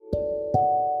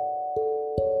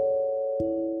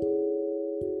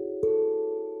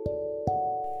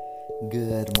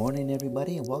Good morning,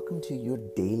 everybody, and welcome to your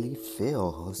Daily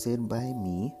Fill, hosted by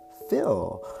me,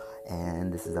 Phil.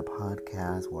 And this is a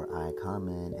podcast where I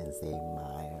comment and say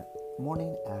my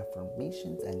morning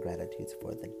affirmations and gratitudes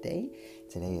for the day.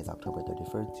 Today is October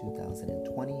 31st,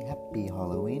 2020. Happy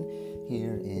Halloween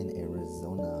here in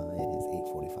Arizona. It is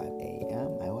 8:45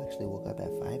 a.m. I actually woke up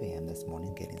at 5 a.m. this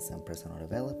morning getting some personal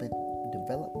development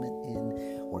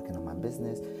in, working on my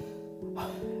business.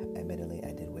 Admittedly,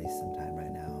 I did waste some time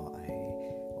right now.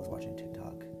 I was watching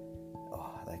TikTok. Oh,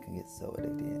 that can get so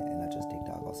addicting. And not just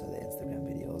TikTok, also the Instagram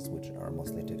videos, which are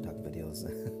mostly TikTok videos.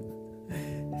 So,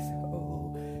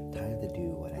 time to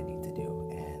do what I need to do.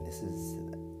 And this is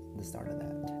the start of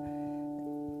that.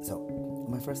 So,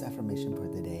 my first affirmation for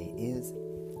the day is,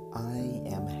 I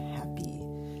am happy.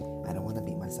 I don't want to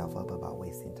beat myself up about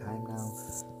wasting time now.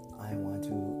 I want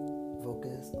to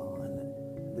focus on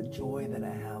the joy that I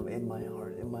have in my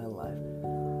heart, in my life.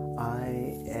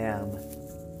 I am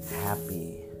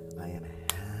happy. I am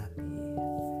happy.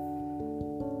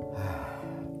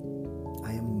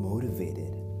 I am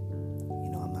motivated.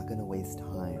 I'm not going to waste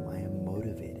time. I am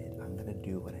motivated. I'm going to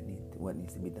do what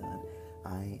needs to be done.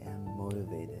 I am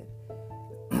motivated.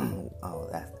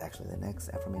 That's actually the next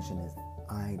affirmation is,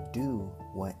 I do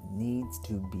what needs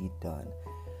to be done.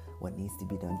 What needs to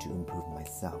be done to improve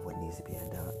myself? What needs to be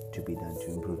done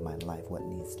to improve my life? What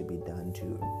needs to be done to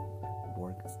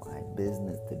work my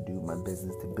business, to do my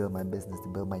business, to build my business, to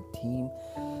build my team?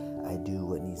 I do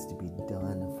what needs to be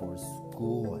done for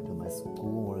school. I do my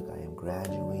schoolwork. I am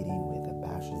graduating with a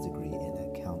bachelor's degree in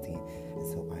accounting, and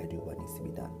so I do what needs to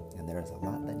be done. And there is a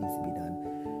lot that needs to be done.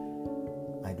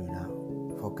 I do not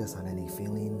focus on any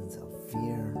feelings of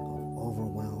fear, of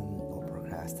overwhelm, or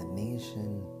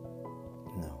procrastination.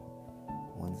 No.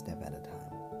 One step at a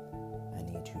time. I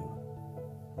need to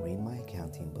read my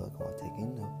accounting book while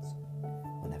taking notes.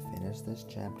 When I finish this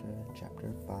chapter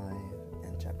 5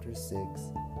 and chapter 6,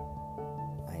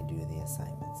 I do the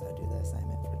assignments. I do the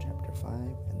assignment for chapter 5,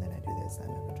 and then I do the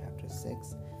assignment for chapter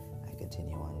 6. I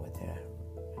continue on with the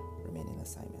remaining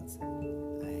assignments.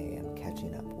 I am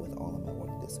catching up with all of my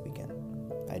work this weekend.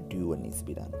 I do what needs to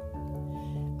be done.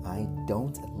 I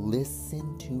don't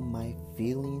listen to my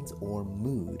feelings or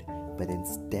mood, but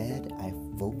instead I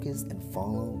focus and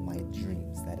follow my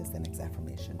dreams. That is the next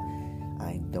affirmation.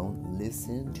 I don't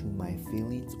listen to my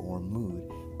feelings or mood,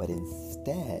 but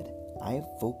instead I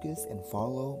focus and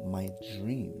follow my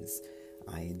dreams.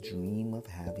 I dream of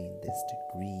having this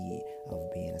degree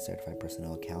of being a certified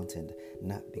personal accountant,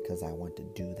 not because I want to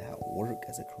do that work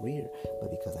as a career, but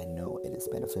because I know it is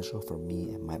beneficial for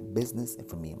me and my business, and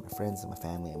for me and my friends and my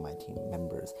family and my team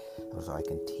members, so I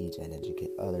can teach and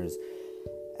educate others,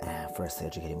 first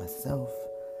educating myself,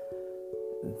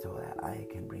 so that I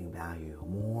can bring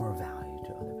more value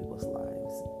to other people's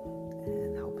lives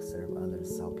and help serve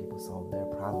others, help people solve their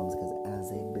problems, because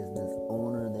as a business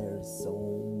owner, there's so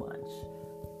much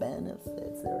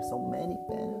benefits. There are so many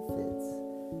benefits,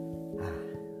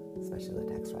 especially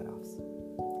the tax write-offs.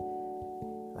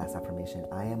 Last affirmation,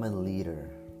 I am a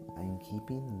leader. I am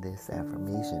keeping this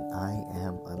affirmation. I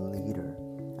am a leader.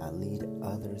 I lead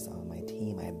others on my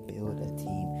team. I build a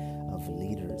team of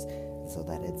leaders so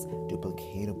that it's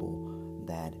duplicatable,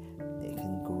 that it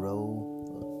can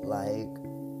grow like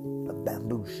a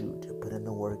bamboo shoot. You put in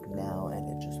the work now and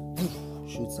it just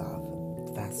shoots off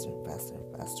faster and faster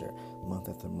and faster, month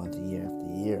after month, year after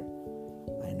year.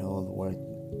 I know the work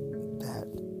that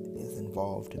is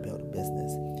involved to build a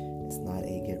business. It's not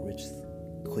a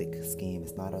get-rich-quick scheme.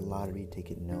 It's not a lottery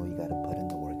ticket. No, you got to put in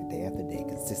the work day after day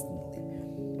consistently.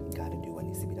 You got to do what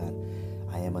needs to be done.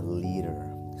 I am a leader,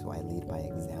 so I lead by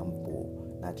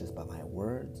example, not just by my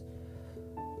words.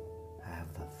 I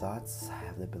have the thoughts, I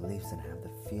have the beliefs, and I have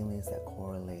the feelings that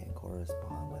correlate and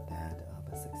correspond with that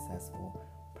of a successful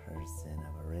person,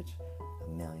 of a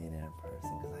millionaire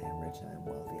person, because I am rich and I'm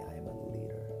wealthy. I am a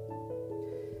leader.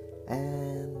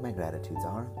 And my gratitudes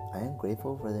are, I am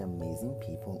grateful for the amazing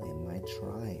people in my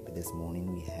tribe. This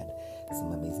morning we had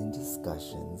some amazing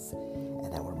discussions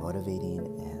and that were motivating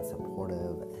and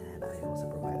supportive, and I also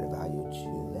provided value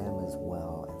to them as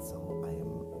well. And so I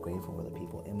am grateful for the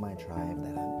people in my tribe,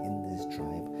 that I'm in this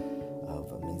tribe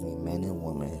of amazing men and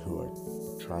women who are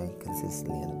trying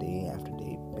consistently on a day after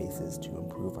day basis to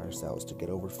improve ourselves, to get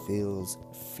over fears,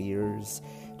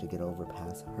 to get over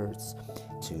past hurts,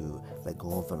 to let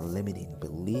go of our limiting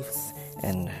beliefs,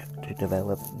 and to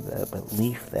develop the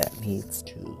belief that needs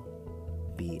to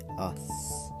be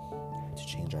us, to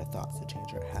change our thoughts, to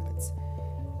change our habits.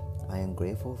 I am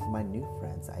grateful for my new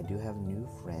friends. I do have new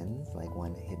friends. Like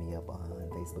one hit me up on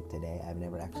Facebook today. I've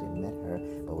never actually met her,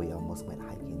 but we almost went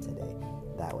hiking today.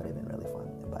 That would have been really fun,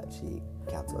 but she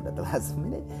canceled at the last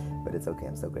minute. But it's okay.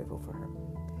 I'm so grateful for her.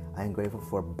 I am grateful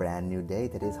for a brand new day.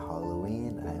 Today's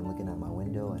Halloween. I am looking out my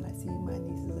window and I see my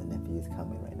nieces and nephews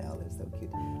coming right now. They're so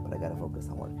cute, but I gotta focus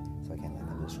on work, so I can't let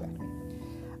them distract me.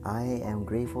 I am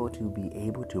grateful to be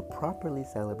able to properly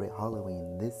celebrate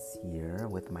Halloween this year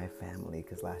with my family,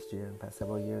 because last year and past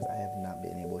several years I have not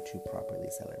been able to properly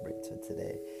celebrate. So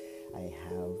today I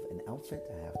have an outfit,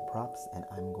 I have props, and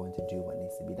I'm going to do what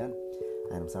needs to be done.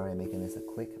 And I'm sorry I'm making this a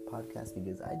quick podcast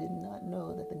because I did not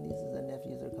know that the nieces and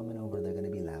nephews are coming over. They're going to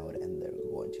be loud and they're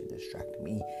going to distract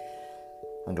me.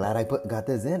 I'm glad I got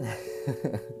this in.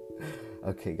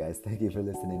 Okay, guys, thank you for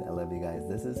listening. I love you guys.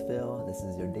 This is Phil. This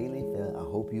is your daily Phil. I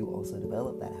hope you also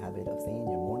develop that habit of saying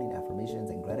your morning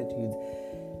affirmations and gratitudes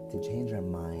to change our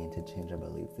mind, to change our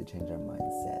beliefs, to change our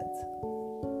mindset.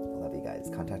 I love you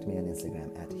guys. Contact me on Instagram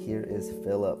at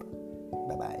HereIsPhilip.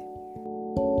 Bye-bye.